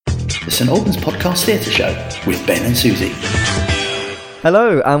the St Albans Podcast Theatre Show with Ben and Susie.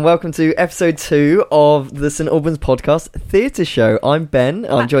 Hello and welcome to episode 2 of the St Albans Podcast Theatre Show. I'm Ben,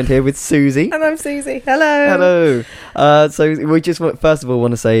 I'm joined here with Susie. And I'm Susie. Hello. Hello. So we just first of all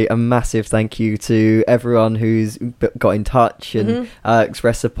want to say a massive thank you to everyone who's got in touch and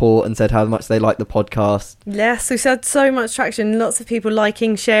expressed support and said how much they like the podcast. Yes, we've had so much traction, lots of people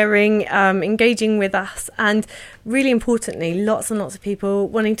liking, sharing, engaging with us, and really importantly, lots and lots of people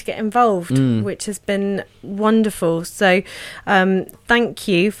wanting to get involved, which has been wonderful. So thank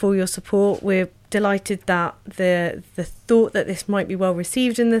you for your support. We're delighted that the thought that this might be well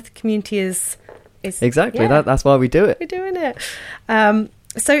received in the community is exactly, that's why we do it. We're doing it.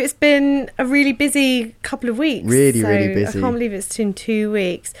 So it's been a really busy couple of weeks. Really busy. I can't believe it's in 2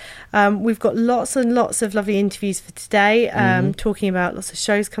 weeks. We've got lots and lots of lovely interviews for today, talking about lots of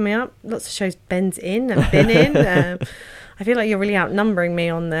shows coming up, lots of shows Ben's in and been in. I feel like you're really outnumbering me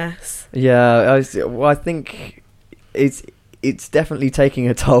on this. Yeah, I think it's definitely taking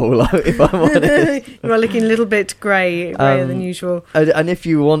a toll, if I'm honest. You are looking a little bit grayer than usual. And if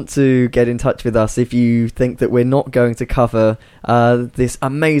you want to get in touch with us, if you think that we're not going to cover this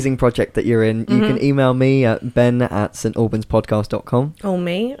amazing project that you're in, you can email me at ben@stalbanspodcast.com. Or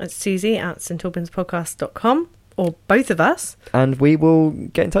me at Susie@stalbanspodcast.com. Or both of us. And we will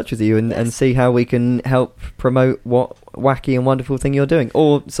get in touch with you and see how we can help promote what wacky and wonderful thing you're doing.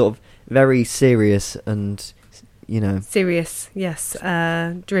 Or sort of very serious and... serious, yes,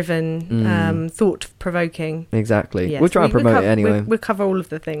 driven, thought-provoking. Exactly. Yes. We'll try and promote it anyway. We'll cover all of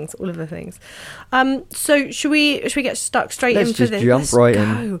the things. So should we get stuck straight into this? Let's just jump right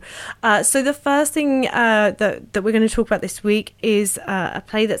in. So the first thing that we're going to talk about this week is a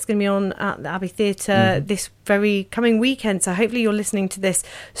play that's going to be on at the Abbey Theatre this very coming weekend. So hopefully you're listening to this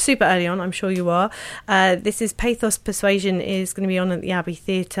super early on. I'm sure you are. This is Pathos Persuasion is going to be on at the Abbey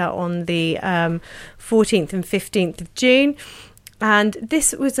Theatre on the 14th and 15th of June, and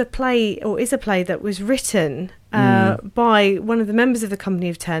this was a play that was written by one of the members of the Company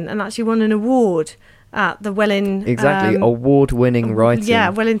of 10 and actually won an award at the Welwyn award-winning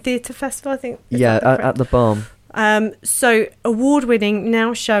writing Welwyn Theatre Festival, I think. At the Barn. So award-winning,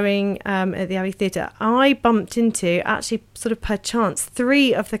 now showing at the Abbey Theatre. I bumped into, actually sort of per chance,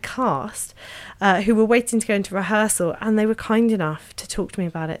 3 of the cast who were waiting to go into rehearsal, and they were kind enough to talk to me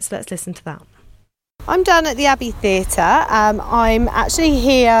about it. So let's listen to that. I'm down at the Abbey Theatre. I'm actually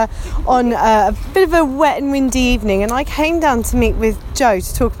here on a bit of a wet and windy evening, and I came down to meet with Jo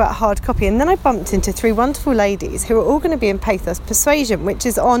to talk about hard copy, and then I bumped into 3 wonderful ladies who are all going to be in Pathos Persuasion, which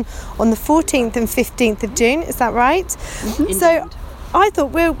is on the 14th and 15th of June. Is that right? Mm-hmm. So I thought,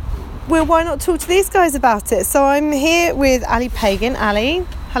 well, why not talk to these guys about it? So I'm here with Ali Pagan. Ali,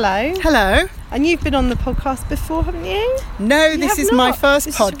 hello. Hello. And you've been on the podcast before, haven't you? No, this is my first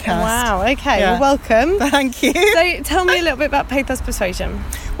podcast. Wow, okay, well, welcome. Thank you. So tell me a little bit about Pathos Persuasion.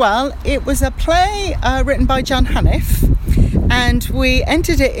 Well, it was a play written by Jan Haniff, and we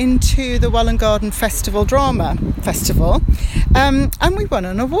entered it into the Welwyn Garden Drama Festival, and we won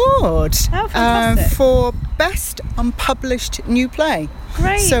an award for Best Unpublished New Play.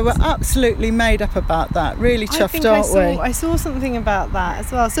 Great. So we're absolutely made up about that. Really chuffed, aren't we? I saw something about that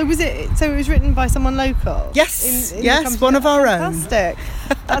as well. So it was written by someone local? Yes, one of our own. Fantastic.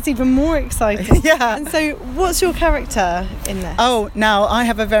 That's even more exciting. Yeah. And so what's your character in this? Oh, now I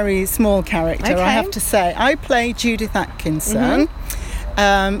have a very small character, okay. I have to say. I play Judith Atkinson,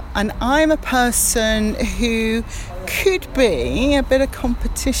 and I'm a person who could be a bit of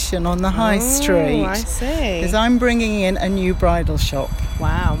competition on the high street. I see. Because I'm bringing in a new bridal shop.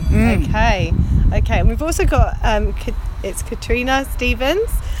 Wow. Okay. And we've also got it's Katrina Stevens.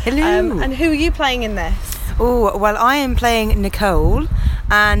 Hello. And who are you playing in this? Oh, well, I am playing Nicole,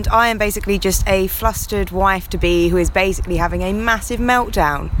 and I am basically just a flustered wife-to-be who is basically having a massive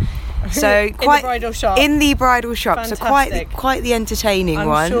meltdown. So in the bridal shop. In the bridal shop. Fantastic. So quite the entertaining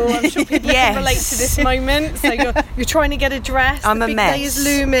one. I'm sure people can relate to this moment. So you're trying to get a dress. I'm the a big mess. Day is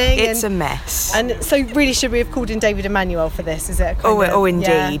looming. It's a mess. And so really, should we have called in David Emmanuel for this? Is it? Oh,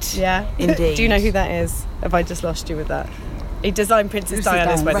 indeed. Yeah. Indeed. Do you know who that is? Have I just lost you with that? He designed Princess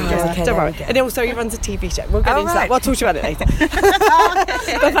Diana's wedding dress. Right, okay, Don't worry. And also he runs a TV show. We'll get into that. We'll talk to you about it later.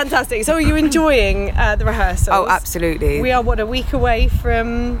 But fantastic. So are you enjoying the rehearsals? Oh, absolutely. We are, a week away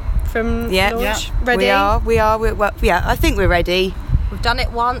from launch? Yeah. Ready? We are. I think we're ready. We've done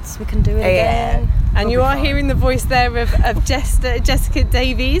it once, we can do it again. And you are hearing the voice there of Jessica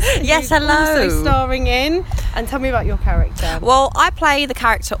Davies. Yes, hello. Also starring in. And tell me about your character. Well, I play the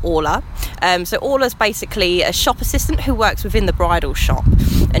character Orla. So Orla's basically a shop assistant who works within the bridal shop.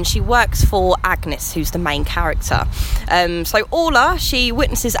 and she works for Agnes, who's the main character. So Orla, she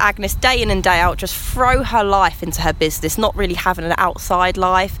witnesses Agnes day in and day out just throw her life into her business, not really having an outside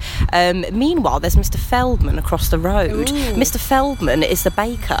life. Meanwhile, there's Mr. Feldman across the road. Ooh. Mr. Feldman is the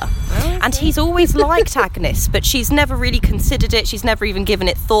baker, and he's always liked Agnes, but she's never really considered it. She's never even given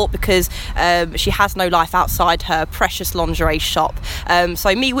it thought because she has no life outside her precious lingerie shop.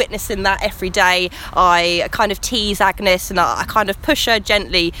 So me witnessing that every day, I kind of tease Agnes and I kind of push her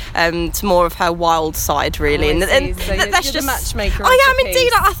gently to more of her wild side, really. And so that's just a matchmaker. I am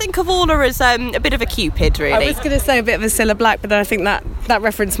indeed. I think of Orla as a bit of a Cupid, really. I was going to say a bit of a Cilla Black, but then I think that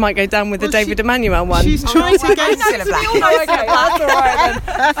reference might go down with the David Emmanuel one. She's trying to get Cilla Black. Okay, that's all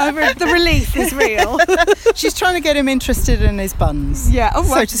right then. The release is real. She's trying to get him interested in his buns. Yeah,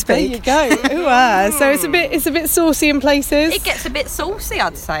 so to speak. There you go. Ooh, so it's a bit saucy in places. It gets a bit saucy,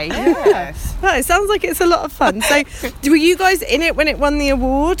 I'd say. Yes. Well, it sounds like it's a lot of fun. So, were you guys in it when it won the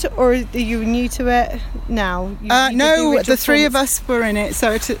award, or are you new to it now? No, the three of us were in it.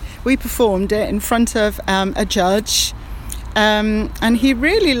 So we performed it in front of a judge. And he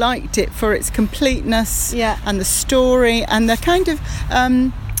really liked it for its completeness and the story and the kind of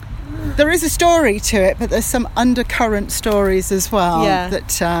there is a story to it, but there's some undercurrent stories as well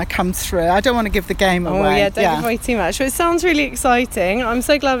that come through. I don't want to give the game away. Don't give away too much. Well, it sounds really exciting. I'm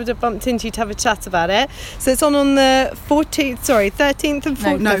so glad I bumped into you to have a chat about it. So it's on the 13th and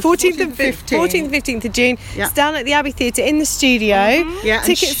 15th of June. Yeah. It's down at the Abbey Theatre in the studio. Mm-hmm. Yeah,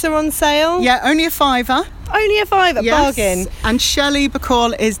 tickets are on sale. Yeah, only a £5. Only a £5, bargain. And Shelley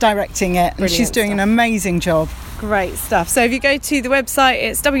Bacall is directing it, and she's doing an amazing job. Great stuff. So if you go to the website,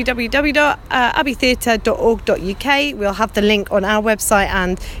 it's www.abbeytheatre.org.uk. We'll have the link on our website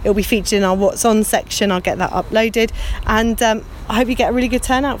and it'll be featured in our What's On section. I'll get that uploaded. And I hope you get a really good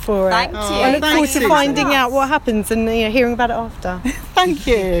turnout for it. Thank you. I look forward to finding out what happens and hearing about it after. Thank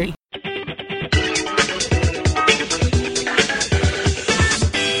you.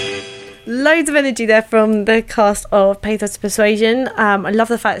 Loads of energy there from the cast of Pathos Persuasion. I love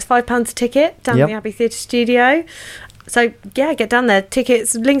the fact it's £5 a ticket down in the Abbey Theatre studio. So, get down there.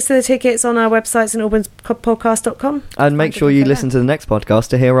 Tickets, links to the tickets on our websites and alburnspodcast.com. And make sure you listen to the next podcast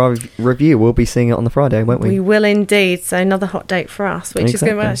to hear our review. We'll be seeing it on the Friday, won't we? We will indeed. So, another hot date for us, which is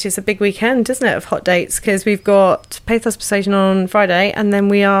going to actually, it's a big weekend, isn't it, of hot dates? Because we've got Pathos Persuasion on Friday and then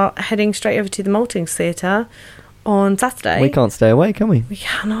we are heading straight over to the Maltings Theatre on Saturday. We can't stay away, can we? We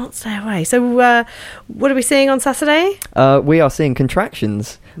cannot stay away. So what are we seeing on Saturday? We are seeing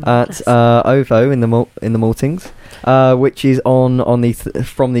Contractions at OVO in the Maltings, which is on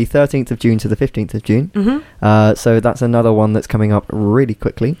from the 13th of June to the 15th of June. Mm-hmm. So that's another one that's coming up really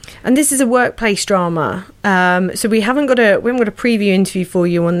quickly. And this is a workplace drama. So we haven't got a preview interview for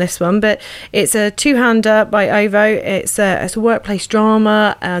you on this one, but it's a two-hander by OVO. It's a workplace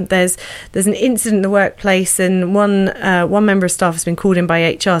drama. There's an incident in the workplace, and one member of staff has been called in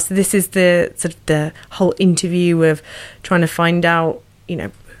by HR. So this is the sort of the whole interview of trying to find out,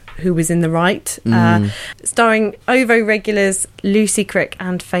 who was in the right. Starring OVO regulars Lucy Crick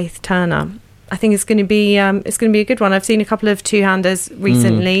and Faith Turner. I think it's going to be a good one. I've seen a couple of two-handers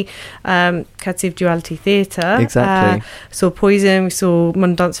recently, courtesy of Duality Theatre. Exactly. Saw Poison. We saw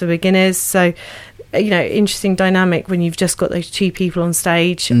Modern Dance for Beginners. So, interesting dynamic when you've just got those two people on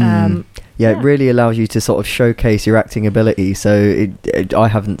stage. It really allows you to sort of showcase your acting ability. So I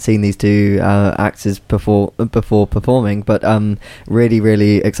haven't seen these two actors before performing, but really,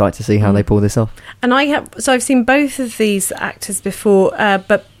 really excited to see how they pull this off. And I've seen both of these actors before,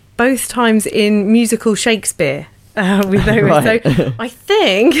 but both times in musical Shakespeare. With those. Right. So I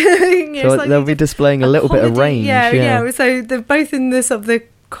think so they'll be displaying a little bit of range. Yeah. So they're both in this of the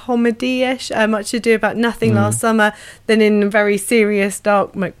comedy-ish, Much Ado About Nothing last summer, then in a very serious,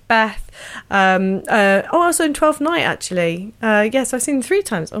 dark Macbeth. Also in 12th Night, actually. Yes, I've seen them 3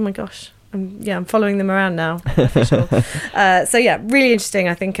 times. Oh my gosh. I'm following them around now. For sure. Really interesting.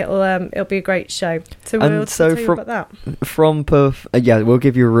 I think it'll be a great show. So we'll tell you about that. We'll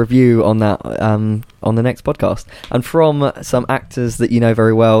give you a review on that on the next podcast. And from some actors that you know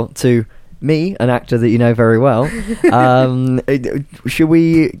very well to me, an actor that you know very well, should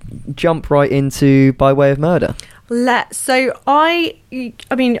we jump right into By Way of Murder? So I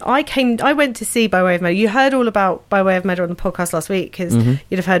went to see By Way of Murder. You heard all about By Way of Murder on the podcast last week because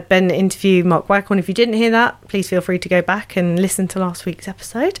you'd have heard Ben interview Mark Wackhorn. If you didn't hear that, please feel free to go back and listen to last week's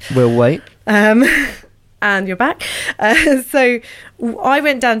episode. We'll wait. And you're back. So I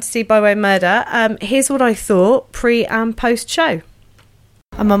went down to see By Way of Murder. Here's what I thought pre and post show.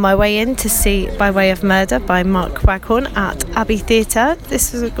 I'm on my way in to see By Way of Murder by Mark Waghorn at Abbey Theatre.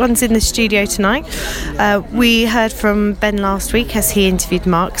 This one's in the studio tonight. We heard from Ben last week as he interviewed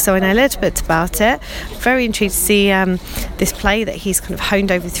Mark, so I know a little bit about it. Very intrigued to see this play that he's kind of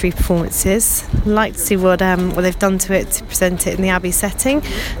honed over 3 performances. Like to see what they've done to it to present it in the Abbey setting.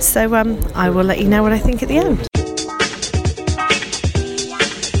 So I will let you know what I think at the end.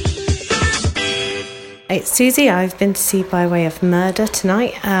 It's Susie. I've been to see By Way of Murder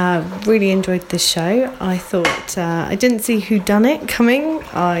tonight. Really enjoyed the show. I thought I didn't see whodunit coming.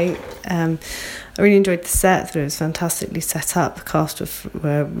 I really enjoyed the set. I thought it was fantastically set up. The cast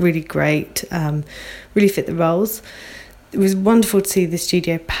were really great. Really fit the roles. It was wonderful to see the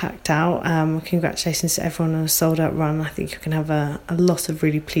studio packed out. Congratulations to everyone on a sold-out run. I think you can have a lot of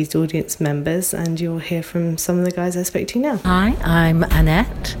really pleased audience members, and you'll hear from some of the guys I spoke to now. Hi, I'm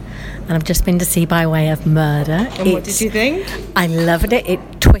Annette, and I've just been to see By Way of Murder. And what did you think? I loved it. It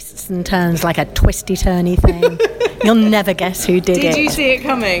twists and turns like a twisty-turny thing. You'll never guess who did it. Did you see it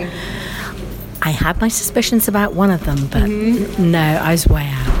coming? I had my suspicions about one of them, but no, I was way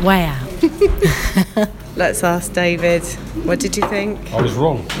out. Let's ask David. What did you think? I was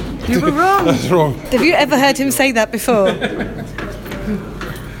wrong. You were wrong? I was wrong. Have you ever heard him say that before?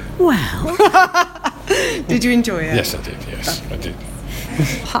 Well. Did you enjoy it? Yes, I did. Yes, I did.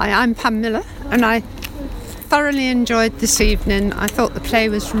 Hi, I'm Pam Miller, and I thoroughly enjoyed this evening. I thought the play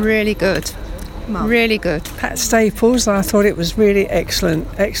was really good. Mark. Really good. Pat Staples, I thought it was really excellent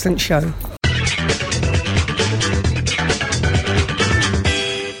show.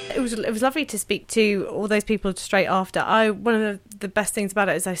 It was lovely to speak to all those people straight after. One of the best things about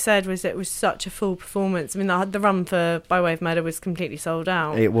it, as I said, was it was such a full performance. I mean, the run for By Way of Murder was completely sold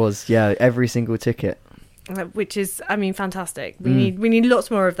out. It was, yeah, every single ticket. Which is, I mean, fantastic. We need lots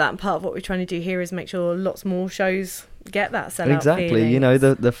more of that. And part of what we're trying to do here is make sure lots more shows get that sellout Exactly. feeling. You know,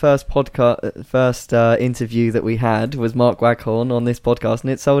 the first interview that we had was Mark Waghorn on this podcast,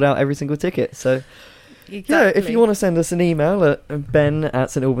 and it sold out every single ticket. So. Exactly. Yeah, if you want to send us an email at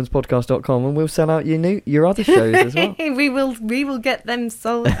ben@stalbanspodcast.com, and we'll sell out your other shows as well. we will get them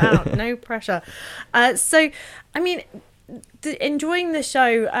sold out. No pressure. So, I mean, enjoying the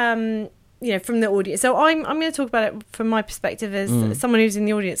show, from the audience. So I'm going to talk about it from my perspective as someone who's in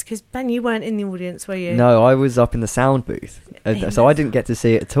the audience, because Ben, you weren't in the audience, were you? No, I was up in the sound booth, so I didn't get to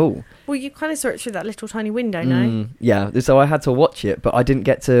see it at all. Well, you kind of saw it through that little tiny window, no? Yeah, so I had to watch it, but I didn't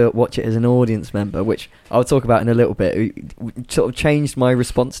get to watch it as an audience member, which I'll talk about in a little bit. It sort of changed my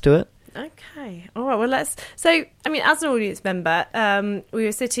response to it. Okay, all right, well, so, I mean, as an audience member, we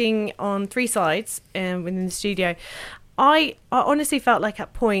were sitting on 3 sides within the studio. I honestly felt like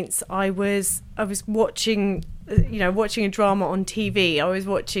at points I was watching, watching a drama on TV. I was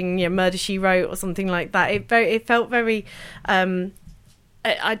watching, Murder, She Wrote or something like that. It felt very, I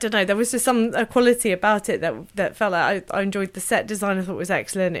don't know. There was just some quality about it that felt like I enjoyed the set design. I thought it was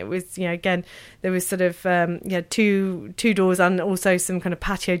excellent. It was, again, there was sort of, 2 doors and also some kind of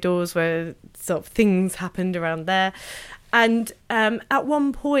patio doors where sort of things happened around there. And at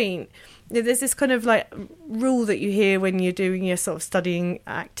one point, there's this kind of like rule that you hear when you're doing your sort of studying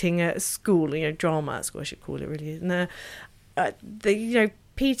acting at school, drama at school, I should call it really. And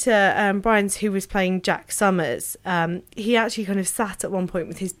Peter Bryans, who was playing Jack Summers, he actually kind of sat at one point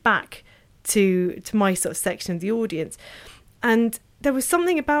with his back to my sort of section of the audience, and there was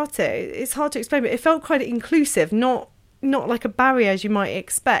something about it. It's hard to explain, but it felt quite inclusive, not like a barrier as you might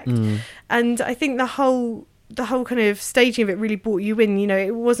expect. And I think the whole kind of staging of it really brought you in.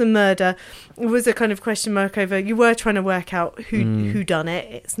 It was a murder. It was a kind of question mark over. You were trying to work out who done it.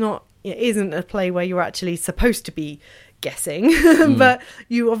 It's not. It isn't a play where you're actually supposed to be guessing, but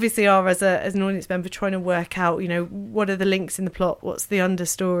you obviously are as an audience member trying to work out. What are the links in the plot? What's the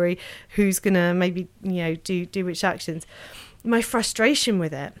understory? Who's gonna maybe do which actions? My frustration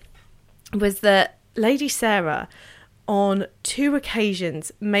with it was that Lady Sarah, on 2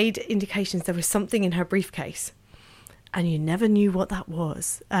 occasions, made indications there was something in her briefcase, and you never knew what that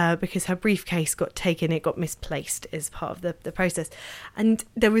was because her briefcase got taken, it got misplaced as part of the process, and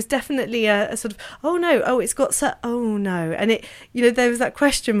there was definitely a sort of it's got oh no, and it there was that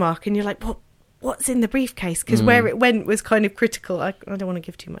question mark, and you're like, what's in the briefcase, because where it went was kind of critical. I don't want to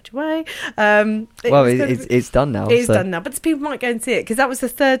give too much away. It's done now. It's done now, but people might go and see it because that was the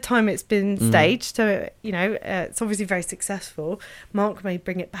 3rd time it's been staged. So it's obviously very successful. Mark may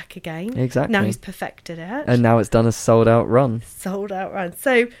bring it back again. Exactly. Now he's perfected it, and now it's done a sold out run. So that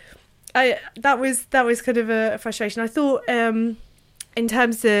was kind of a frustration. I thought in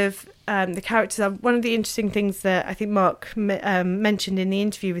terms of the characters, one of the interesting things that I think Mark mentioned in the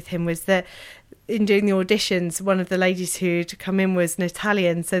interview with him was that in doing the auditions, one of the ladies who'd come in was an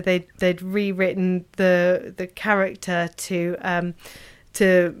Italian, so they'd rewritten the character to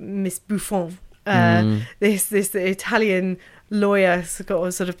Miss Buffon, this Italian lawyer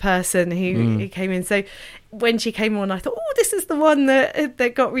sort of person who came in. So when she came on, I thought, oh, this is the one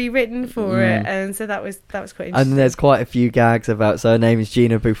that got rewritten for it, and so that was quite interesting. And there's quite a few gags about. So her name is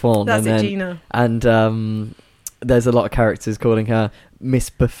Gina Buffon. That's Gina. And there's a lot of characters calling her Miss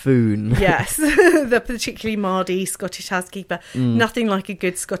Buffoon. Yes, the particularly mardy Scottish housekeeper. Nothing like a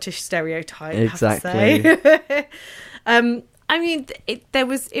good Scottish stereotype. Exactly. I have to say. I mean,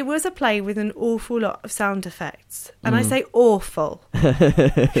 it was a play with an awful lot of sound effects, and I say awful.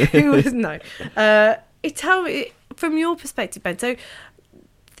 Tell me from your perspective, Ben. So,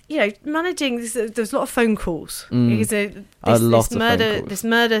 managing this, there's a lot of phone calls. This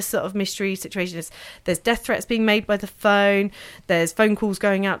murder sort of mystery situation. There's death threats being made by the phone. There's phone calls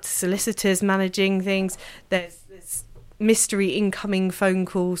going out to solicitors, managing things. There's mystery incoming phone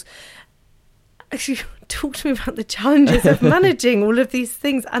calls. Actually, talk to me about the challenges of managing all of these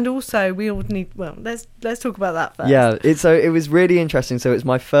things, and also we all need. Well, let's talk about that first. Yeah, it was really interesting. So it's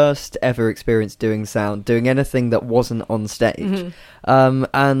my first ever experience doing sound, doing anything that wasn't on stage,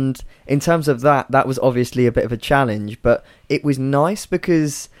 and in terms of that was obviously a bit of a challenge, but it was nice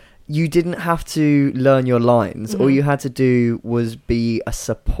because you didn't have to learn your lines. All you had to do was be a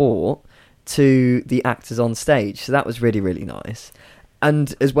support to the actors on stage. So that was really, really nice.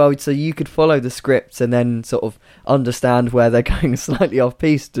 And as well, so you could follow the scripts and then sort of understand where they're going slightly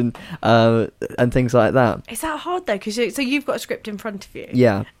off-piste and things like that. Is that hard though? Because so you've got a script in front of you.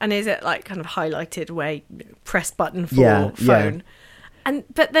 Yeah. And is it like kind of highlighted where you press button for phone? Yeah.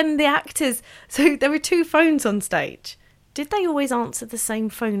 But then the actors, so there were two phones on stage. Did they always answer the same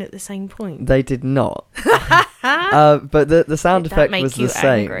phone at the same point? They did not. But the sound effect was the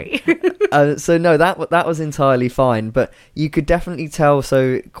same. So no, that was entirely fine. But you could definitely tell.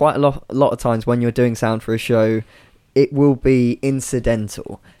 So quite a lot of times when you're doing sound for a show, it will be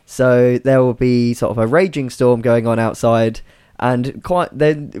incidental. So there will be sort of a raging storm going on outside, and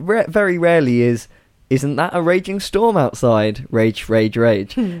very rarely isn't that a raging storm outside? Rage, rage,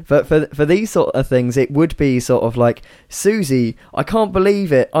 rage. But for these sort of things, it would be sort of like, Susie, I can't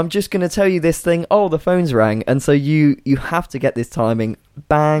believe it. I'm just going to tell you this thing. Oh, the phone's rang. And so you have to get this timing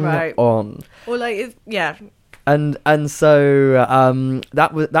bang on. Or like, yeah. And so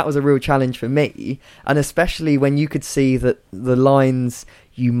that was a real challenge for me. And especially when you could see that the lines,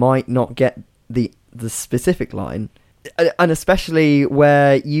 you might not get the specific line. And especially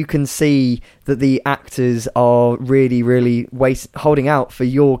where you can see that the actors are really, really holding out for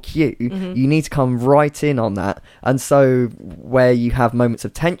your cue. You need to come right in on that. And so where you have moments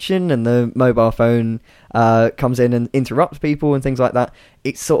of tension and the mobile phone comes in and interrupts people and things like that,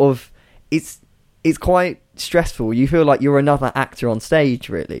 it's sort of it's quite stressful. You feel like you're another actor on stage,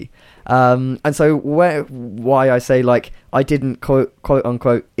 really. And so why I say like I didn't quote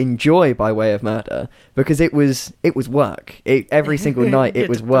unquote enjoy By Way of Murder, because it was work. Every single night it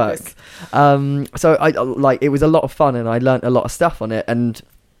was work. So I like, it was a lot of fun and I learnt a lot of stuff on it, and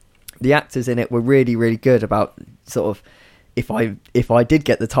the actors in it were really, really good about sort of, if I did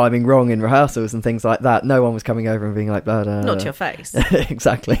get the timing wrong in rehearsals and things like that, no one was coming over and being like, not to your face.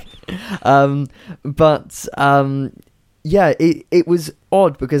 Exactly. Yeah, it was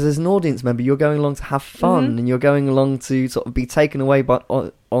odd because as an audience member, you're going along to have fun and you're going along to sort of be taken away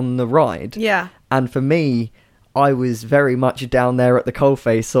on the ride. Yeah. And for me, I was very much down there at the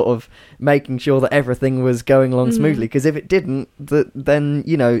coalface, sort of making sure that everything was going along smoothly. Because if it didn't,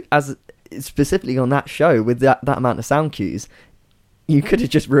 then, as specifically on that show with that amount of sound cues, you could have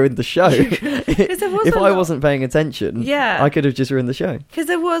just ruined the show. If I wasn't paying attention, I could have just ruined the show. Because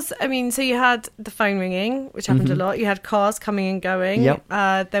there was, so you had the phone ringing, which happened a lot. You had cars coming and going.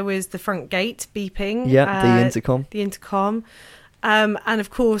 Yep. There was the front gate beeping. Yeah, the intercom. And of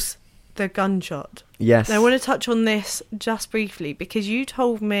course, the gunshot. Yes. Now, I want to touch on this just briefly, because you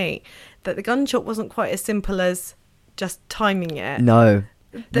told me that the gunshot wasn't quite as simple as just timing it. No.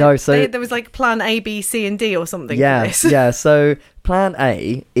 So there was like plan A, B, C and D or something. Yeah, for this. Yeah. So plan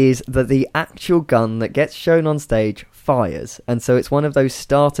A is that the actual gun that gets shown on stage fires, and so it's one of those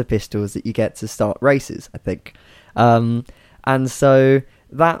starter pistols that you get to start races, I think. And so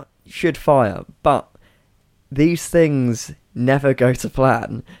that should fire, but these things never go to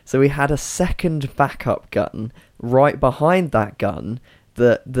plan. So we had a second backup gun right behind that gun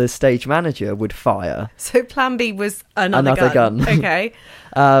that the stage manager would fire. So plan B was another gun. Okay.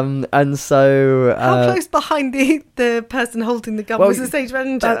 And so... How close behind the person holding the gun was the stage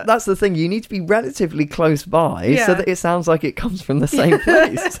manager? That's the thing. You need to be relatively close by so that it sounds like it comes from the same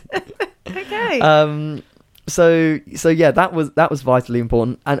place. Okay. So yeah, that was vitally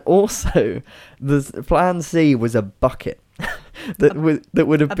important. And also, the plan C was a bucket. that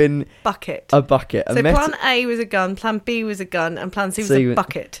would have been bucket. A bucket. So plan A was a gun, plan B was a gun, and plan C was a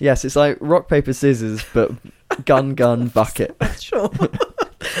bucket. Yes, it's like rock, paper, scissors, but gun, bucket. Sure.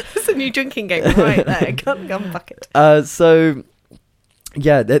 It's a new drinking game right there. Gun, bucket. So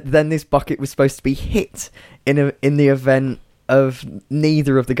yeah, then this bucket was supposed to be hit in the event of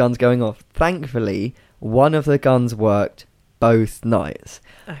neither of the guns going off. Thankfully, one of the guns worked both nights.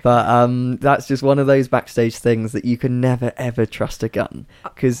 Okay. But that's just one of those backstage things that you can never ever trust a gun,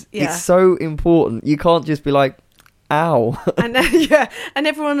 because it's so important. You can't just be like, ow. And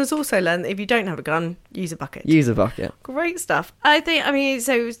everyone has also learned that if you don't have a gun, use a bucket. Great stuff.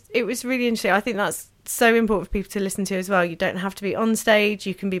 So it was really interesting. I think that's so important for people to listen to as well. You don't have to be on stage.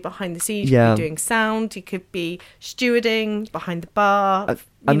 You can be behind the scenes. You could be doing sound. You could be stewarding behind the bar.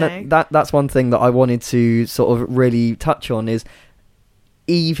 That's one thing that I wanted to sort of really touch on is,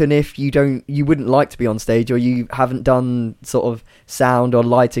 even if you wouldn't like to be on stage, or you haven't done sort of sound or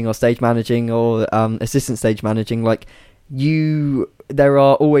lighting or stage managing or assistant stage managing, there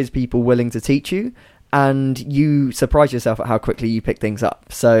are always people willing to teach you, and you surprise yourself at how quickly you pick things up.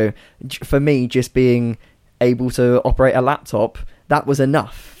 So for me, just being able to operate a laptop, that was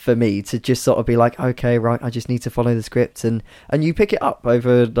enough for me to just sort of be like, okay, right, I just need to follow the script, and you pick it up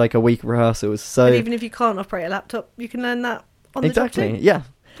over like a week of rehearsals. So and even if you can't operate a laptop, you can learn that on the job too. Yeah.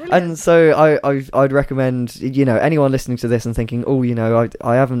 Brilliant. And so I'd recommend, anyone listening to this and thinking,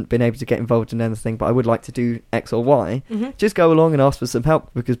 I haven't been able to get involved in anything, but I would like to do X or Y, just go along and ask for some help,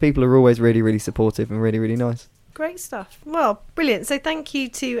 because people are always really, really supportive and really, really nice. Great stuff. Well, brilliant. So thank you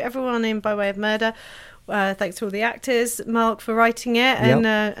to everyone in By Way of Murder. Thanks to all the actors, Mark for writing it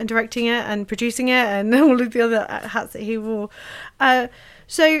and directing it and producing it, and all of the other hats that he wore.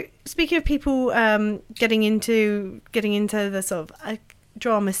 So speaking of people getting into the sort of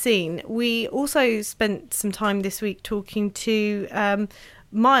drama scene, we also spent some time this week talking to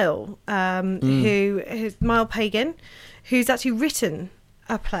Mile Pagan, who's actually written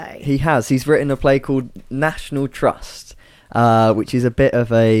a play. He's written a play called National Trust, which is a bit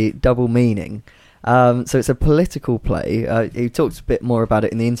of a double meaning. So it's a political play. He talks a bit more about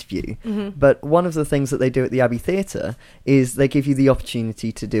it in the interview. But one of the things that they do at the Abbey Theatre is they give you the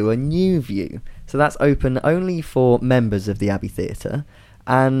opportunity to do a new view. So that's open only for members of the Abbey Theatre.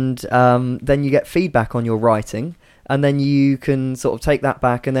 And then you get feedback on your writing, and then you can sort of take that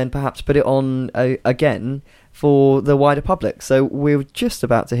back and then perhaps put it on again for the wider public. So we're just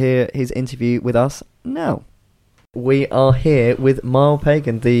about to hear his interview with us now. We are here with Mile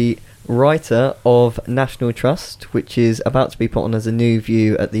Pagan, the writer of National Trust, which is about to be put on as a new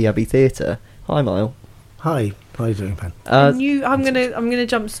view at the Abbey Theatre. Hi, Mile. Hi. How are you doing, Ben? I'm gonna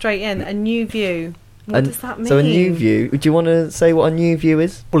jump straight in. A new view. What does that mean? So a new view. Do you want to say what a new view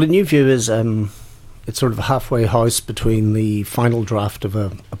is? Well, a new view is it's sort of a halfway house between the final draft of a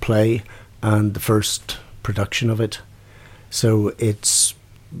play and the first production of it. So it's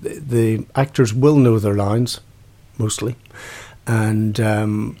the actors will know their lines mostly, and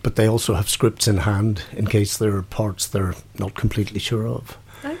but they also have scripts in hand in case there are parts they're not completely sure of.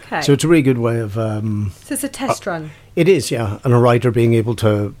 Okay. So it's a really good way of... so it's a test run. It is, yeah. And a writer being able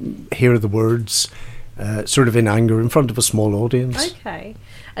to hear the words sort of in anger in front of a small audience. Okay.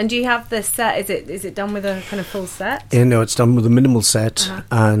 And do you have the set? Is it done with a kind of full set? No, it's done with a minimal set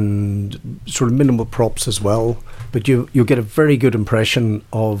and sort of minimal props as well. But you'll get a very good impression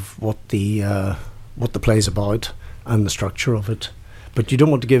of what the play's about and the structure of it. But you don't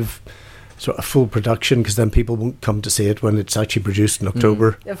want to give sort of a full production, because then people won't come to see it when it's actually produced in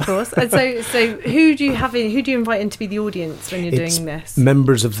October. Of course. And so who do you invite in to be the audience when you're doing this?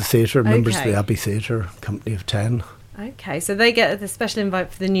 Members of the theatre, members of the Abbey Theatre Company of 10. Okay, so they get the special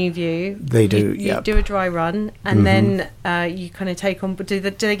invite for the new view. They do, You do a dry run, and then you kind of take on. Do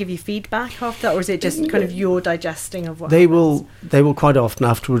they give you feedback after that, or is it just kind of your digesting of what they happens? They will quite often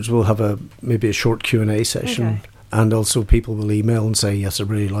afterwards. We'll have maybe a short Q&A session. Okay. And also people will email and say, yes, I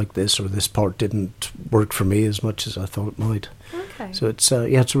really like this, or this part didn't work for me as much as I thought it might. Okay. So it's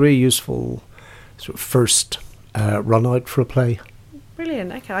a really useful sort of first run out for a play.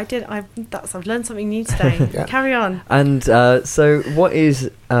 Brilliant. Okay, I've learned something new today. Yeah. Carry on. And so what is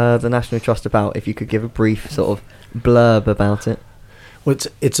the National Trust about, if you could give a brief sort of blurb about it? Well,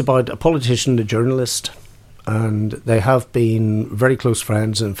 it's about a politician, a journalist, and they have been very close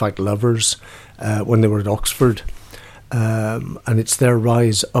friends, in fact lovers, when they were at Oxford. And it's their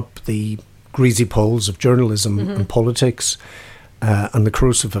rise up the greasy poles of journalism and politics, and the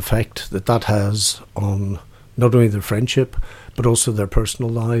corrosive effect that has on not only their friendship but also their personal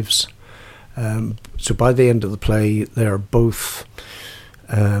lives. So by the end of the play, they're both,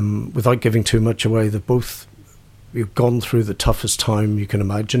 without giving too much away, they've both gone through the toughest time you can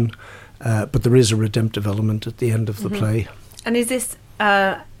imagine, but there is a redemptive element at the end of the play. And is this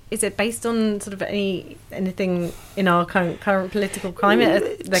is it based on sort of anything in our current political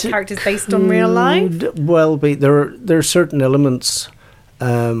climate? The characters based on real life? Well, there are certain elements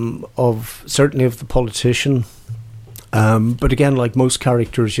of the politician. But again, like most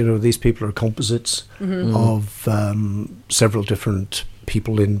characters, these people are composites of several different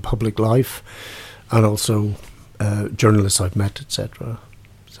people in public life, and also journalists I've met, etc.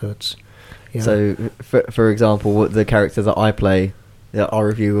 So it's So, for example, the character that I play, our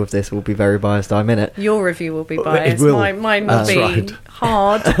review of this will be very biased. I'm in it. Your review will be biased. It will. Mine will be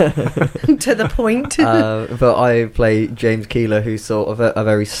hard to the point. But I play James Keeler, who's sort of a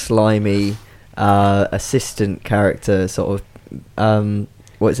very slimy assistant character, sort of.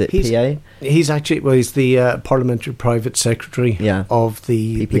 What is it? PA? He's actually he's the parliamentary private secretary of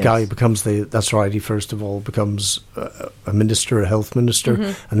the guy who becomes that's right. He first of all becomes a minister, a health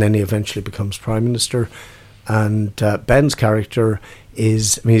minister, and then he eventually becomes prime minister. And Ben's character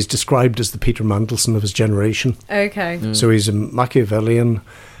he's described as the Peter Mandelson of his generation. Okay. So he's a Machiavellian,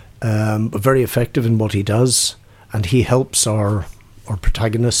 but very effective in what he does, and he helps our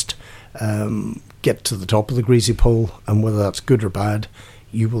protagonist get to the top of the greasy pole, and whether that's good or bad,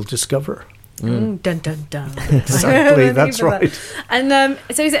 you will discover. Dun dun dun. Exactly, that's right. And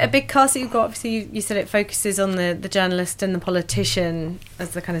so is it a big cast that you've got? Obviously you said it focuses on the journalist and the politician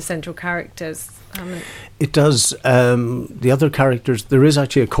as the kind of central characters. It does. The other characters, there is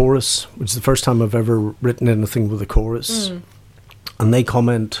actually a chorus, which is the first time I've ever written anything with a chorus. And they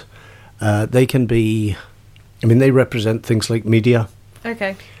comment, they can be, they represent things like media.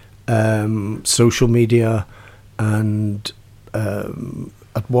 Okay. Social media, and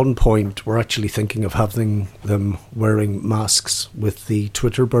at one point we're actually thinking of having them wearing masks with the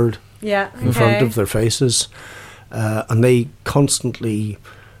Twitter bird in front of their faces, and they constantly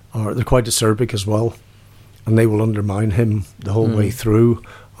they're quite acerbic as well, and they will undermine him the whole way through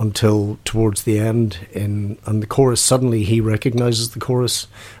until towards the end. And the chorus, suddenly he recognises the chorus,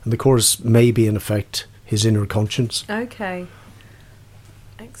 and the chorus may be in effect his inner conscience. Okay.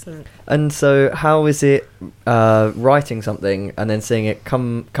 Excellent. And so, how is it writing something and then seeing it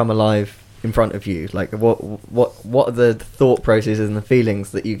come alive in front of you? Like, what are the thought processes and the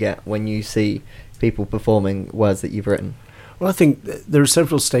feelings that you get when you see people performing words that you've written? Well, I think there are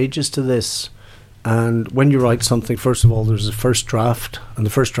several stages to this, and when you write something, first of all, there's a first draft, and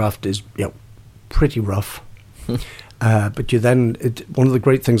the first draft is pretty rough. But you then one of the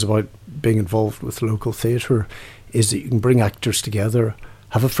great things about being involved with local theatre is that you can bring actors together,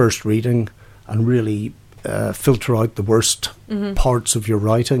 have a first reading, and really filter out the worst parts of your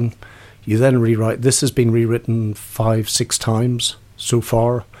writing. You then rewrite. This has been rewritten 5-6 times so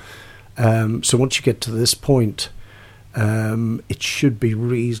far. So once you get to this point, it should be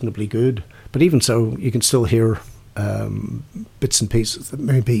reasonably good. But even so, you can still hear bits and pieces that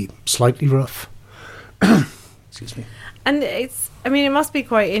may be slightly rough. Excuse me. And it must be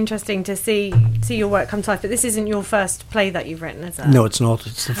quite interesting to see your work come to life. But this isn't your first play that you've written, is it? No, it's not.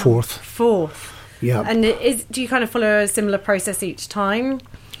 It's the fourth. Fourth. Yeah. And do you kind of follow a similar process each time?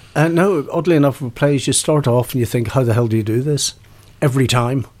 No, oddly enough, with plays, you start off and you think, how the hell do you do this? Every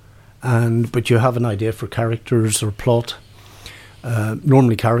time. But you have an idea for characters or plot.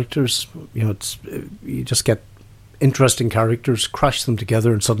 Normally characters, you just get interesting characters, crash them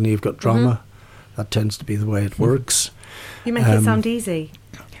together, and suddenly you've got drama. That tends to be the way it works. You make it sound easy.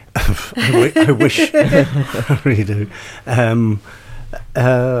 I wish. I really do.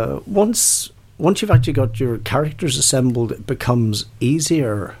 Once you've actually got your characters assembled, it becomes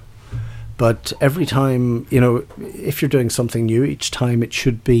easier. But every time, if you're doing something new each time, it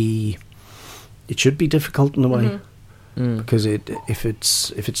should be difficult in a way, because if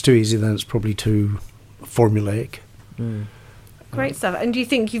it's too easy, then it's probably too formulaic. Great stuff. And do you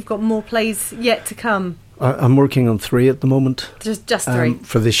think you've got more plays yet to come? I'm working on 3 at the moment. Just 3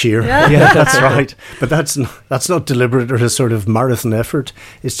 for this year. Yeah, that's right. But that's not deliberate or a sort of marathon effort.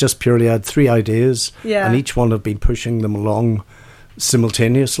 It's just purely I had 3 ideas, and each one I've been pushing them along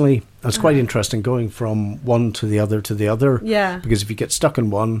simultaneously. And it's quite interesting going from one to the other to the other. Yeah. Because if you get stuck in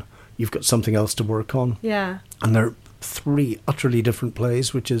one, you've got something else to work on. Yeah. And they're 3 utterly different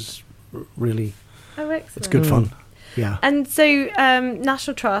plays, which is really Oh, excellent. It's good fun. Yeah. And so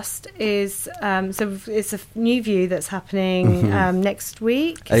National Trust is so it's a new view that's happening next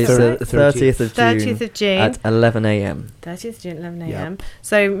week. It's the 30th of June. 30th of June at 11 a.m. 30th of June, 11 a.m.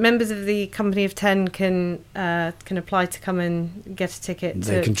 So members of the Company of 10 can apply to come and get a ticket.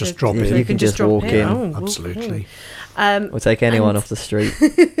 They can just drop in. You can just walk in. Oh, absolutely. We'll take anyone off the street.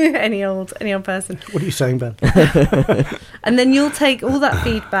 any old person. What are you saying, Ben? And then you'll take all that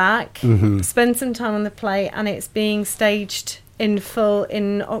feedback, spend some time on the play, and it's being staged in full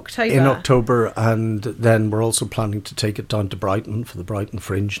in October. In October, and then we're also planning to take it down to Brighton for the Brighton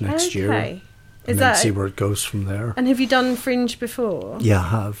Fringe next year. And then see where it goes from there. And have you done Fringe before? Yeah, I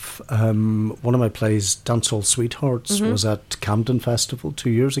have. One of my plays, Dancehall Sweethearts, was at Camden Festival 2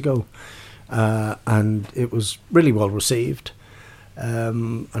 years ago. And it was really well received.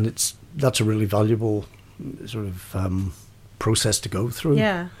 And that's a really valuable sort of process to go through.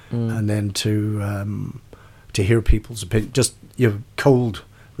 Yeah. And then to hear people's opinion, just cold,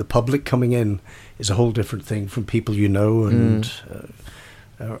 the public coming in is a whole different thing from people and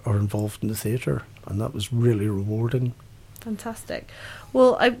are involved in the theatre, and that was really rewarding. Fantastic.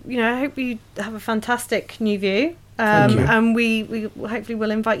 Well, I hope you have a fantastic new view, Thank you. and we hopefully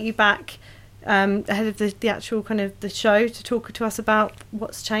will invite you back ahead of the actual kind of the show to talk to us about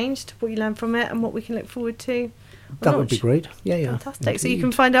what's changed, what you learned from it, and what we can look forward to. That would be great. Yeah. Fantastic. Indeed. So you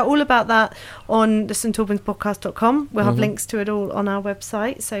can find out all about that on the StAlbanspodcast.com. We'll have links to it all on our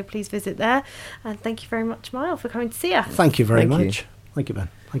website, so please visit there. And thank you very much, Mile, for coming to see us. Thank you very much. Thank you, Ben.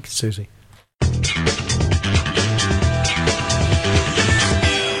 Thank you, Susie.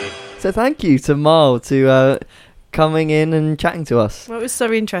 So thank you to Mile to coming in and chatting to us. Well, it was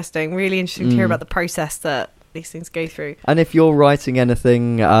so interesting. Really interesting to hear about the process that these things go through. And if you're writing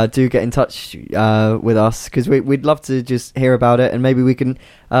anything, do get in touch with us, because we'd love to just hear about it, and maybe we can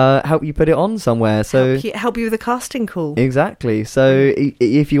help you put it on somewhere. So help you with a casting call. Exactly. So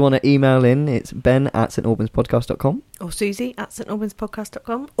if you want to email in, it's ben@StAlbanspodcast.com or Susie at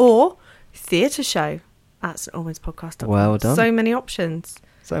StAlbanspodcast.com or theatre show at StAlbanspodcast.com. Well done. So many options.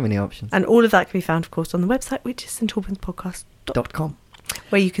 And all of that can be found, of course, on the website, which is StAlbanspodcast.com.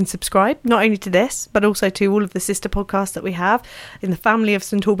 Where you can subscribe not only to this but also to all of the sister podcasts that we have in the family of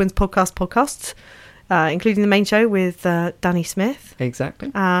St Albans podcasts, including the main show with Danny Smith,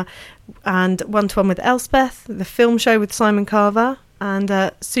 exactly, and One-to-One with Elspeth, the film show with Simon Carver,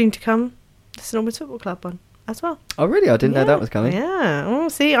 and soon to come the St Albans Football Club one as well. Oh really? I didn't know that was coming. Yeah. Oh,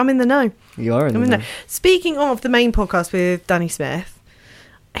 see, I'm in the know. You are in the know. Speaking of the main podcast with Danny Smith,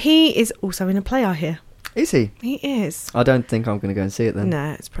 he is also in a play, I hear. Is he? He is. I don't think I'm going to go and see it then.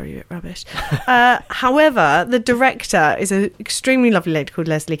 No, it's probably a bit rubbish. However, the director is an extremely lovely lady called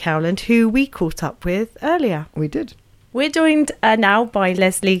Leslie Cowland, who we caught up with earlier. We did. We're joined now by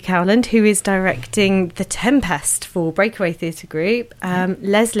Leslie Cowland, who is directing The Tempest for Breakaway Theatre Group.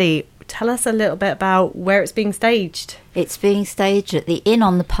 Leslie, tell us a little bit about where it's being staged. It's being staged at the Inn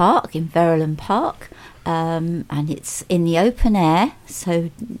on the Park in Verulam Park, and it's in the open air, so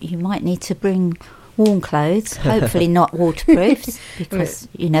you might need to bring warm clothes, hopefully not waterproofs, because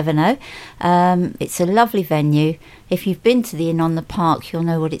you never know. It's a lovely venue. If you've been to the Inn on the Park, you'll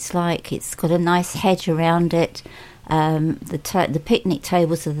know what it's like. It's got a nice hedge around it. The picnic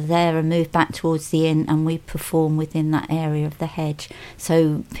tables are there and moved back towards the inn, and we perform within that area of the hedge.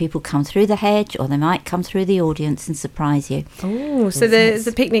 So people come through the hedge, or they might come through the audience and surprise you. Oh, so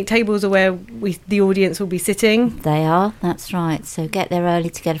the picnic tables are where the audience will be sitting? They are, that's right. So get there early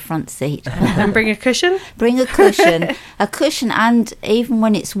to get a front seat. And bring a cushion? Bring a cushion. A cushion, and even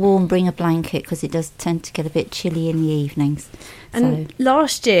when it's warm, bring a blanket, because it does tend to get a bit chilly in the evenings. And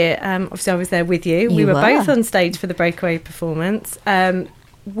last year, obviously I was there with you. We were both on stage for the Breakaway performance.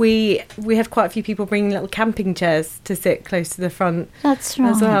 We had quite a few people bringing little camping chairs to sit close to the front. That's right.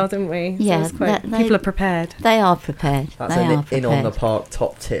 As well, didn't we? Yeah. So people are prepared. They are prepared. That's an Inn on the Park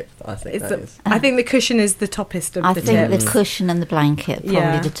top tip, I think that is. I think the cushion is the toppest of the tips. I think the cushion and the blanket are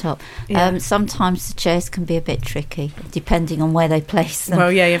probably the top. Yeah. Sometimes the chairs can be a bit tricky, depending on where they place them.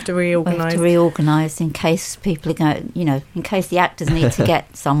 Well, yeah, you have to reorganise. We have to reorganise in case people are going, in case the actors need to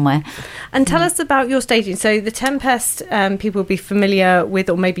get somewhere. And tell us about your staging. So The Tempest, people will be familiar with,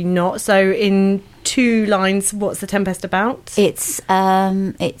 or maybe not. So in 2 lines, what's The Tempest about? It's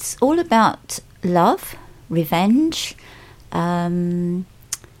all about love, revenge.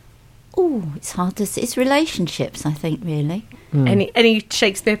 Oh, it's hard to say. It's relationships, I think, really. Any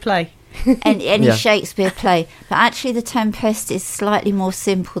Shakespeare play? any Shakespeare play. But actually The Tempest is slightly more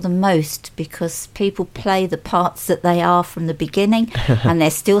simple than most, because people play the parts that they are from the beginning and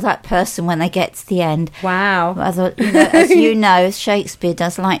they're still that person when they get to the end. Wow. As you know, Shakespeare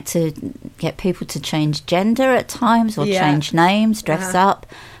does like to get people to change gender at times, or change names, dress up,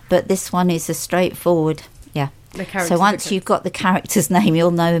 but this one is a straightforward, so once you've got the character's name,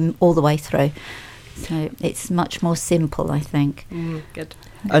 you'll know him all the way through. So it's much more simple, I think. Good.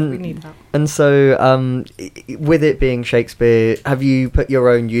 And, we need that. And so, with it being Shakespeare, have you put your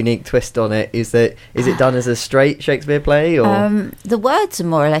own unique twist on it? Is it done as a straight Shakespeare play, or the words are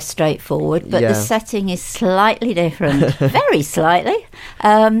more or less straightforward, but the setting is slightly different, very slightly.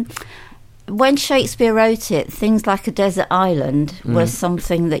 When Shakespeare wrote it, things like a desert island was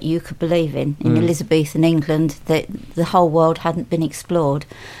something that you could believe in Elizabethan England, that the whole world hadn't been explored.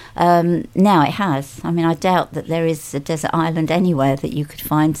 Now it has. I mean, I doubt that there is a desert island anywhere that you could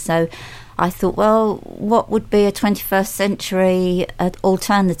find. So I thought, well, what would be a 21st century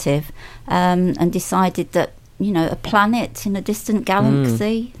alternative? And decided that, a planet in a distant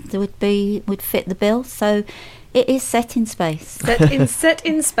galaxy would fit the bill. So it is set in space. Set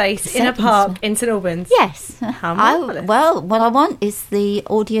in space in a park in St Albans. Yes. How marvellous. What I want is the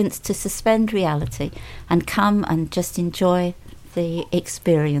audience to suspend reality and come and just enjoy the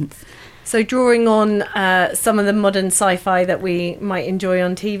experience. So drawing on some of the modern sci-fi that we might enjoy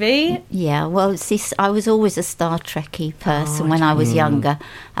on TV. Yeah, well, see, I was always a Star Trekky person when I was younger,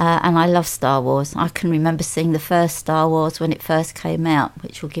 and I love Star Wars. I can remember seeing the first Star Wars when it first came out,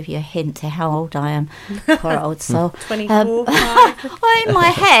 which will give you a hint to how old I am. Poor old soul. 24. Well, in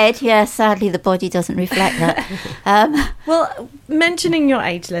my head, sadly the body doesn't reflect that. Well, mentioning your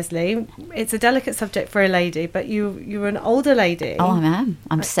age, Leslie, it's a delicate subject for a lady, but you're an older lady. Oh, I am.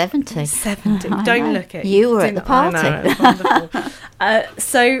 I'm 70. 70. Don't look at you were at the party. I know, it's wonderful.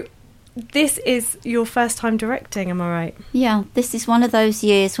 So this is your first time directing, am I right? Yeah, this is one of those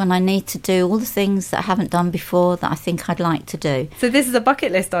years when I need to do all the things that I haven't done before that I think I'd like to do. So this is a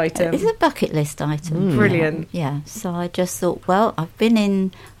bucket list item? It's a bucket list item. Brilliant. Yeah, so I just thought, well, I've been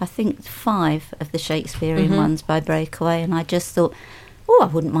in, I think, 5 of the Shakespearean ones by Breakaway, and I just thought, I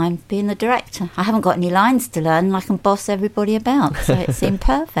wouldn't mind being the director. I haven't got any lines to learn and I can boss everybody about, so it seemed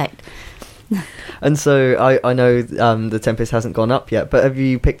perfect. And so I know The Tempest hasn't gone up yet, but have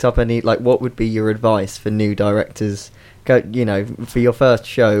you picked up any, what would be your advice for new directors? For your first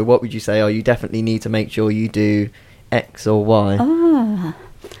show, what would you say? You definitely need to make sure you do X or Y?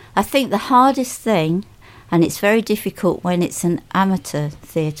 I think the hardest thing, and it's very difficult when it's an amateur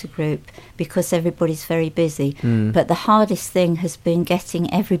theatre group because everybody's very busy, but the hardest thing has been getting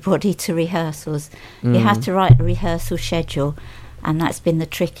everybody to rehearsals. You have to write a rehearsal schedule, and that's been the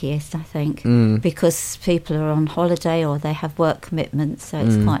trickiest, I think, because people are on holiday or they have work commitments, so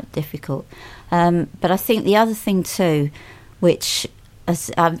it's quite difficult. But I think the other thing too, which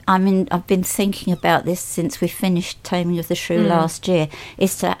I've been thinking about this since we finished Taming of the Shrew last year,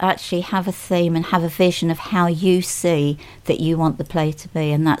 is to actually have a theme and have a vision of how you see that you want the play to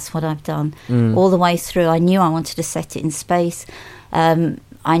be, and that's what I've done all the way through. I knew I wanted to set it in space.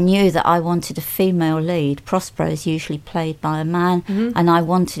 I knew that I wanted a female lead. Prospero is usually played by a man, and I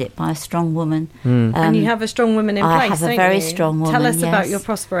wanted it by a strong woman. And you have a strong woman in place, I have a very strong woman. Tell us about your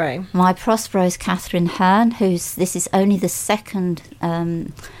Prospero. My Prospero is Catherine Hearn, this is only the second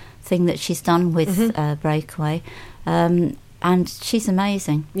thing that she's done with Breakaway. And she's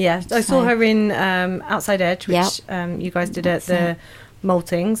amazing. Yeah, I saw her in Outside Edge, which you guys did at the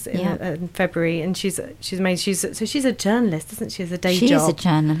Maltings in February, and she's amazing. She's a journalist, isn't she? As a day job. She's a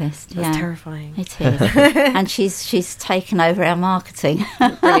journalist. That's terrifying. It is, and she's taken over our marketing.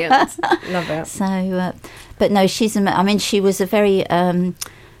 Brilliant, love it. So, but no, she was a very in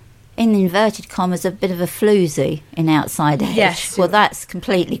inverted commas, a bit of a floozy in Outside Edge. Yes. Well, that's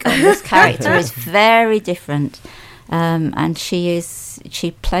completely gone. This character is very different, and she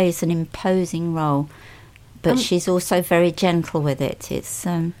plays an imposing role. But she's also very gentle with it. It's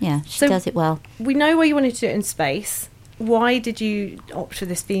she does it well. We know why you wanted to do it in space. Why did you opt for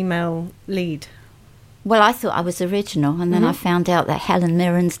this female lead? Well, I thought I was original, and then I found out that Helen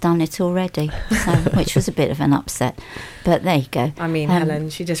Mirren's done it already, which was a bit of an upset. But there you go. I mean,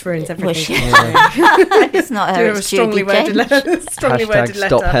 Helen, she just ruins everything. It's not her. It's Judy Dench. Strongly worded letter.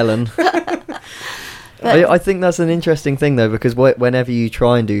 Stop Helen. I think that's an interesting thing, though, because whenever you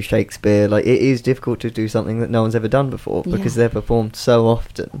try and do Shakespeare, it is difficult to do something that no one's ever done before, because they're performed so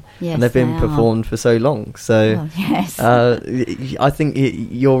often, and they've been performed for so long. So, I think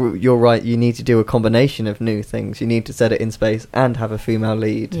you're right. You need to do a combination of new things. You need to set it in space and have a female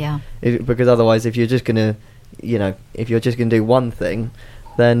lead. Yeah. Because otherwise, if you're just gonna do one thing,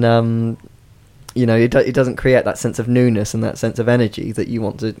 then it doesn't create that sense of newness and that sense of energy that you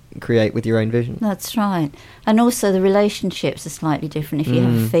want to create with your own vision. That's right. And also the relationships are slightly different if you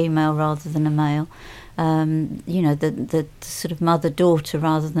have a female rather than a male. The sort of mother-daughter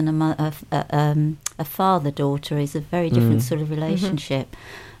rather than a father-daughter is a very different sort of relationship.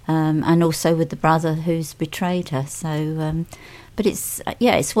 And also with the brother who's betrayed her. So, but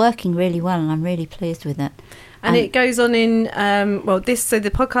it's working really well, and I'm really pleased with it. And it goes on in, so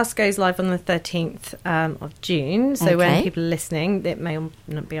the podcast goes live on the 13th of June. So when people are listening, it may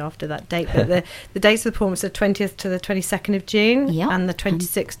not be after that date, but the dates of the performance are 20th to the 22nd of June and the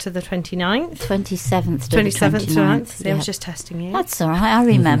 26th to the 29th. 27th to the 29th. See, I was just testing you. That's all right, I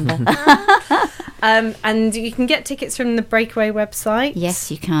remember. And you can get tickets from the Breakaway website.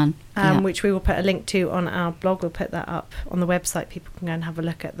 Yes, you can. Which we will put a link to on our blog. We'll put that up on the website. People can go and have a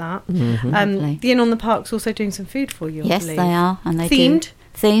look at that. The Inn on the Park's also doing some food for you, I believe. They are. And they themed.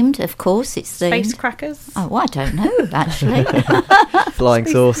 Themed, of course, it's themed. Space crackers? Oh, well, I don't know, actually. Flying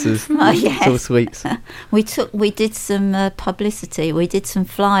saucers. Oh, yes. It's all sweets. We did some publicity. We did some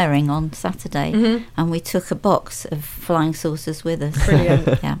flyering on Saturday, and we took a box of flying saucers with us.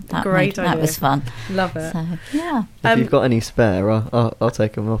 Brilliant. Yeah, Great idea. That was fun. Love it. So, yeah. If you've got any spare, I'll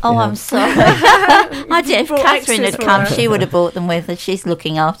take them off. Oh, I'm sorry. I did. If Catherine had come, she would have bought them with her. She's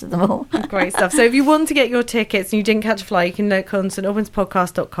looking after them all. Great stuff. So if you want to get your tickets and you didn't catch a flight, you can look on stalbinspodcast.com.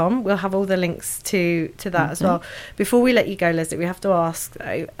 We'll have all the links to that as well. Before we let you go, Leslie, we have to ask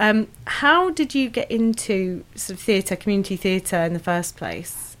though, how did you get into sort of theatre, community theatre in the first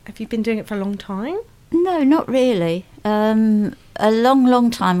place? Have you been doing it for a long time? No, not really. A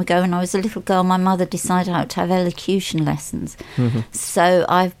long time ago, when I was a little girl, my mother decided I had to have elocution lessons. So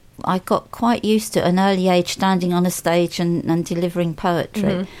I got quite used to at an early age standing on a stage and delivering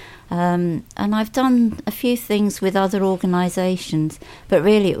poetry. And I've done a few things with other organisations, but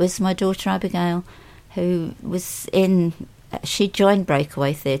really it was my daughter Abigail who was she joined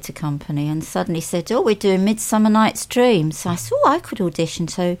Breakaway Theatre Company and suddenly said, we're doing Midsummer Night's Dream. So I thought I could audition.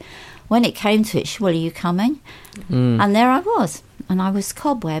 So when it came to it, she said, well, are you coming? And there I was, and I was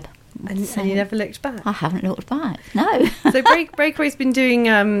Cobweb. And you never looked back? I haven't looked back, no. So Breakaway's been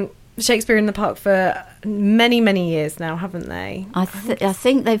doing Shakespeare in the Park for many years now, haven't they? I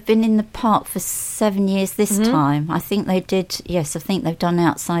think they've been in the park for 7 years this time. I think they did, yes, I think they've done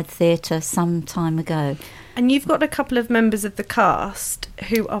outside theatre some time ago. And you've got a couple of members of the cast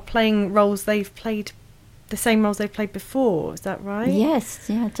who are playing roles they've played, the same roles they've played before, is that right? Yes,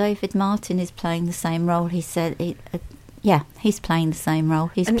 yeah, David Martin is playing the same role. He said, he's playing the same role.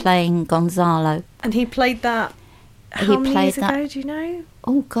 He's playing Gonzalo. And he played that how many years ago, do you know?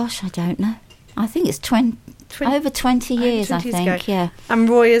 Oh, gosh, I don't know. I think it's over 20 years, I think, ago. Yeah. And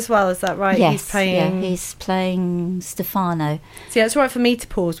Roy as well, is that right? Yes, he's playing Stefano. See, it's right for me to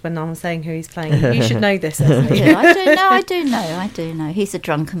pause when I'm saying who he's playing. You should know this, Leslie. I do know. He's a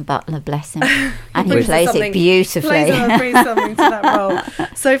drunken butler, bless him. And he plays it beautifully. Brings something to that role.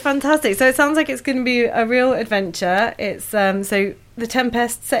 So fantastic. So it sounds like it's going to be a real adventure. It's so The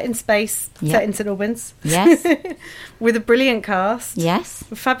Tempest, set in space, set in St Albans. Yes. With a brilliant cast. Yes.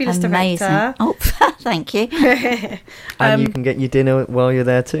 A fabulous Amazing. director. Oh, thank you. And you can get your dinner while you're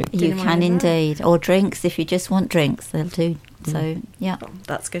there too. You can indeed. Or drinks, if you just want drinks, they'll do. So, yeah. Oh,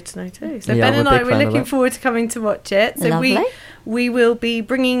 that's good to know too. So Ben and I, we're looking forward to coming to watch it. So Lovely. we will be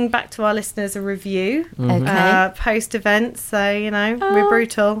bringing back to our listeners a review post-event. So, we're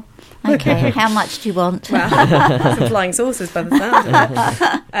brutal. Okay, how much do you want? Well, some flying saucers by the sound of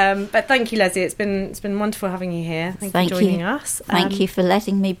it. But thank you, Leslie. It's been wonderful having you here. Thank you for joining us. Thank you for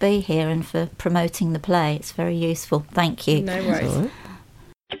letting me be here and for promoting the play. It's very useful. Thank you. No worries.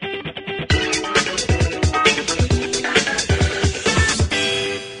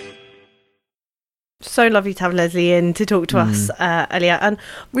 So lovely to have Leslie in to talk to us earlier, and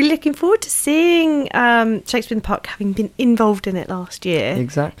really looking forward to seeing Shakespeare in the Park, having been involved in it last year.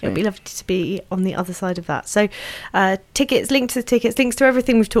 Exactly. It'd be lovely to be on the other side of that. So tickets, links to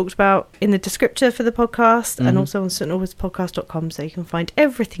everything we've talked about in the descriptor for the podcast, and also on stalbinspodcast.com, so you can find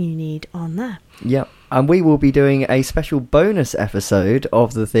everything you need on there. Yep. And we will be doing a special bonus episode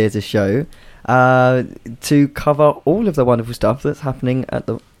of the theatre show to cover all of the wonderful stuff that's happening at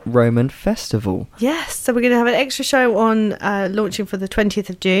the Roman Festival. Yes, so we're going to have an extra show on launching for the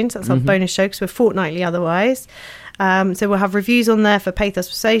 20th of June, so that's our bonus show because we're fortnightly otherwise. So we'll have reviews on there for Pathos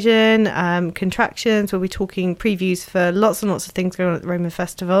Persuasion, Contractions. We'll be talking previews for lots and lots of things going on at the Roman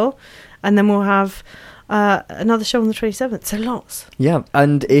Festival, and then we'll have another show on the 27th, so lots. Yeah,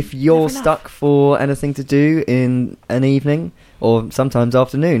 and if you're stuck for anything to do in an evening, or sometimes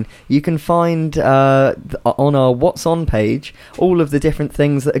afternoon. You can find on our What's On page all of the different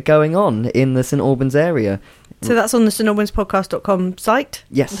things that are going on in the St Albans area. So that's on the stalbanspodcast.com site?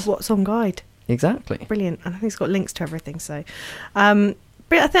 Yes. What's On guide. Exactly. Brilliant. And I think it's got links to everything. So,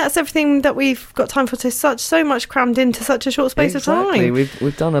 but I think that's everything that we've got time for. So much crammed into such a short space of time.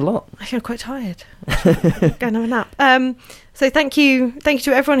 We've done a lot. I feel quite tired. Go and have a nap. So thank you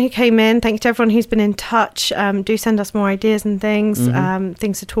to everyone who came in. Thank you to everyone who's been in touch. Do send us more ideas and things,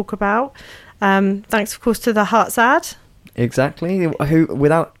 things to talk about. Thanks, of course, to the Hearts Ad. Exactly.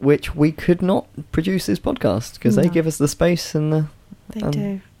 Without which we could not produce this podcast, because they give us the space and the. They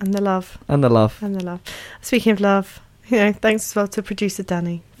do, and the love. And the love. And the love. Speaking of love. Thanks as well to producer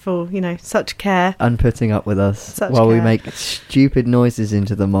Danny for, such care. And putting up with us while we make stupid noises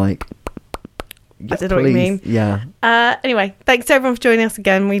into the mic. I don't know what you mean. Yeah. Anyway, thanks to everyone for joining us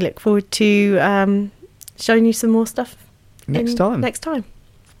again. We look forward to showing you some more stuff next time.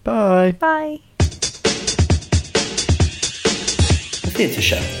 Bye. Bye. The Theatre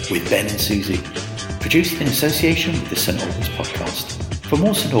Show with Ben and Susie. Produced in association with the St Albans Podcast. For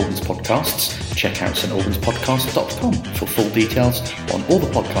more St Albans podcasts, check out stalbanspodcast.com for full details on all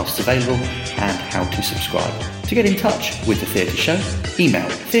the podcasts available and how to subscribe. To get in touch with The Theatre Show, email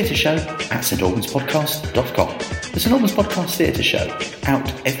theatreshow@stalbanspodcast.com. The St Albans Podcast Theatre Show,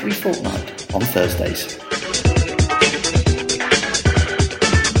 out every fortnight on Thursdays.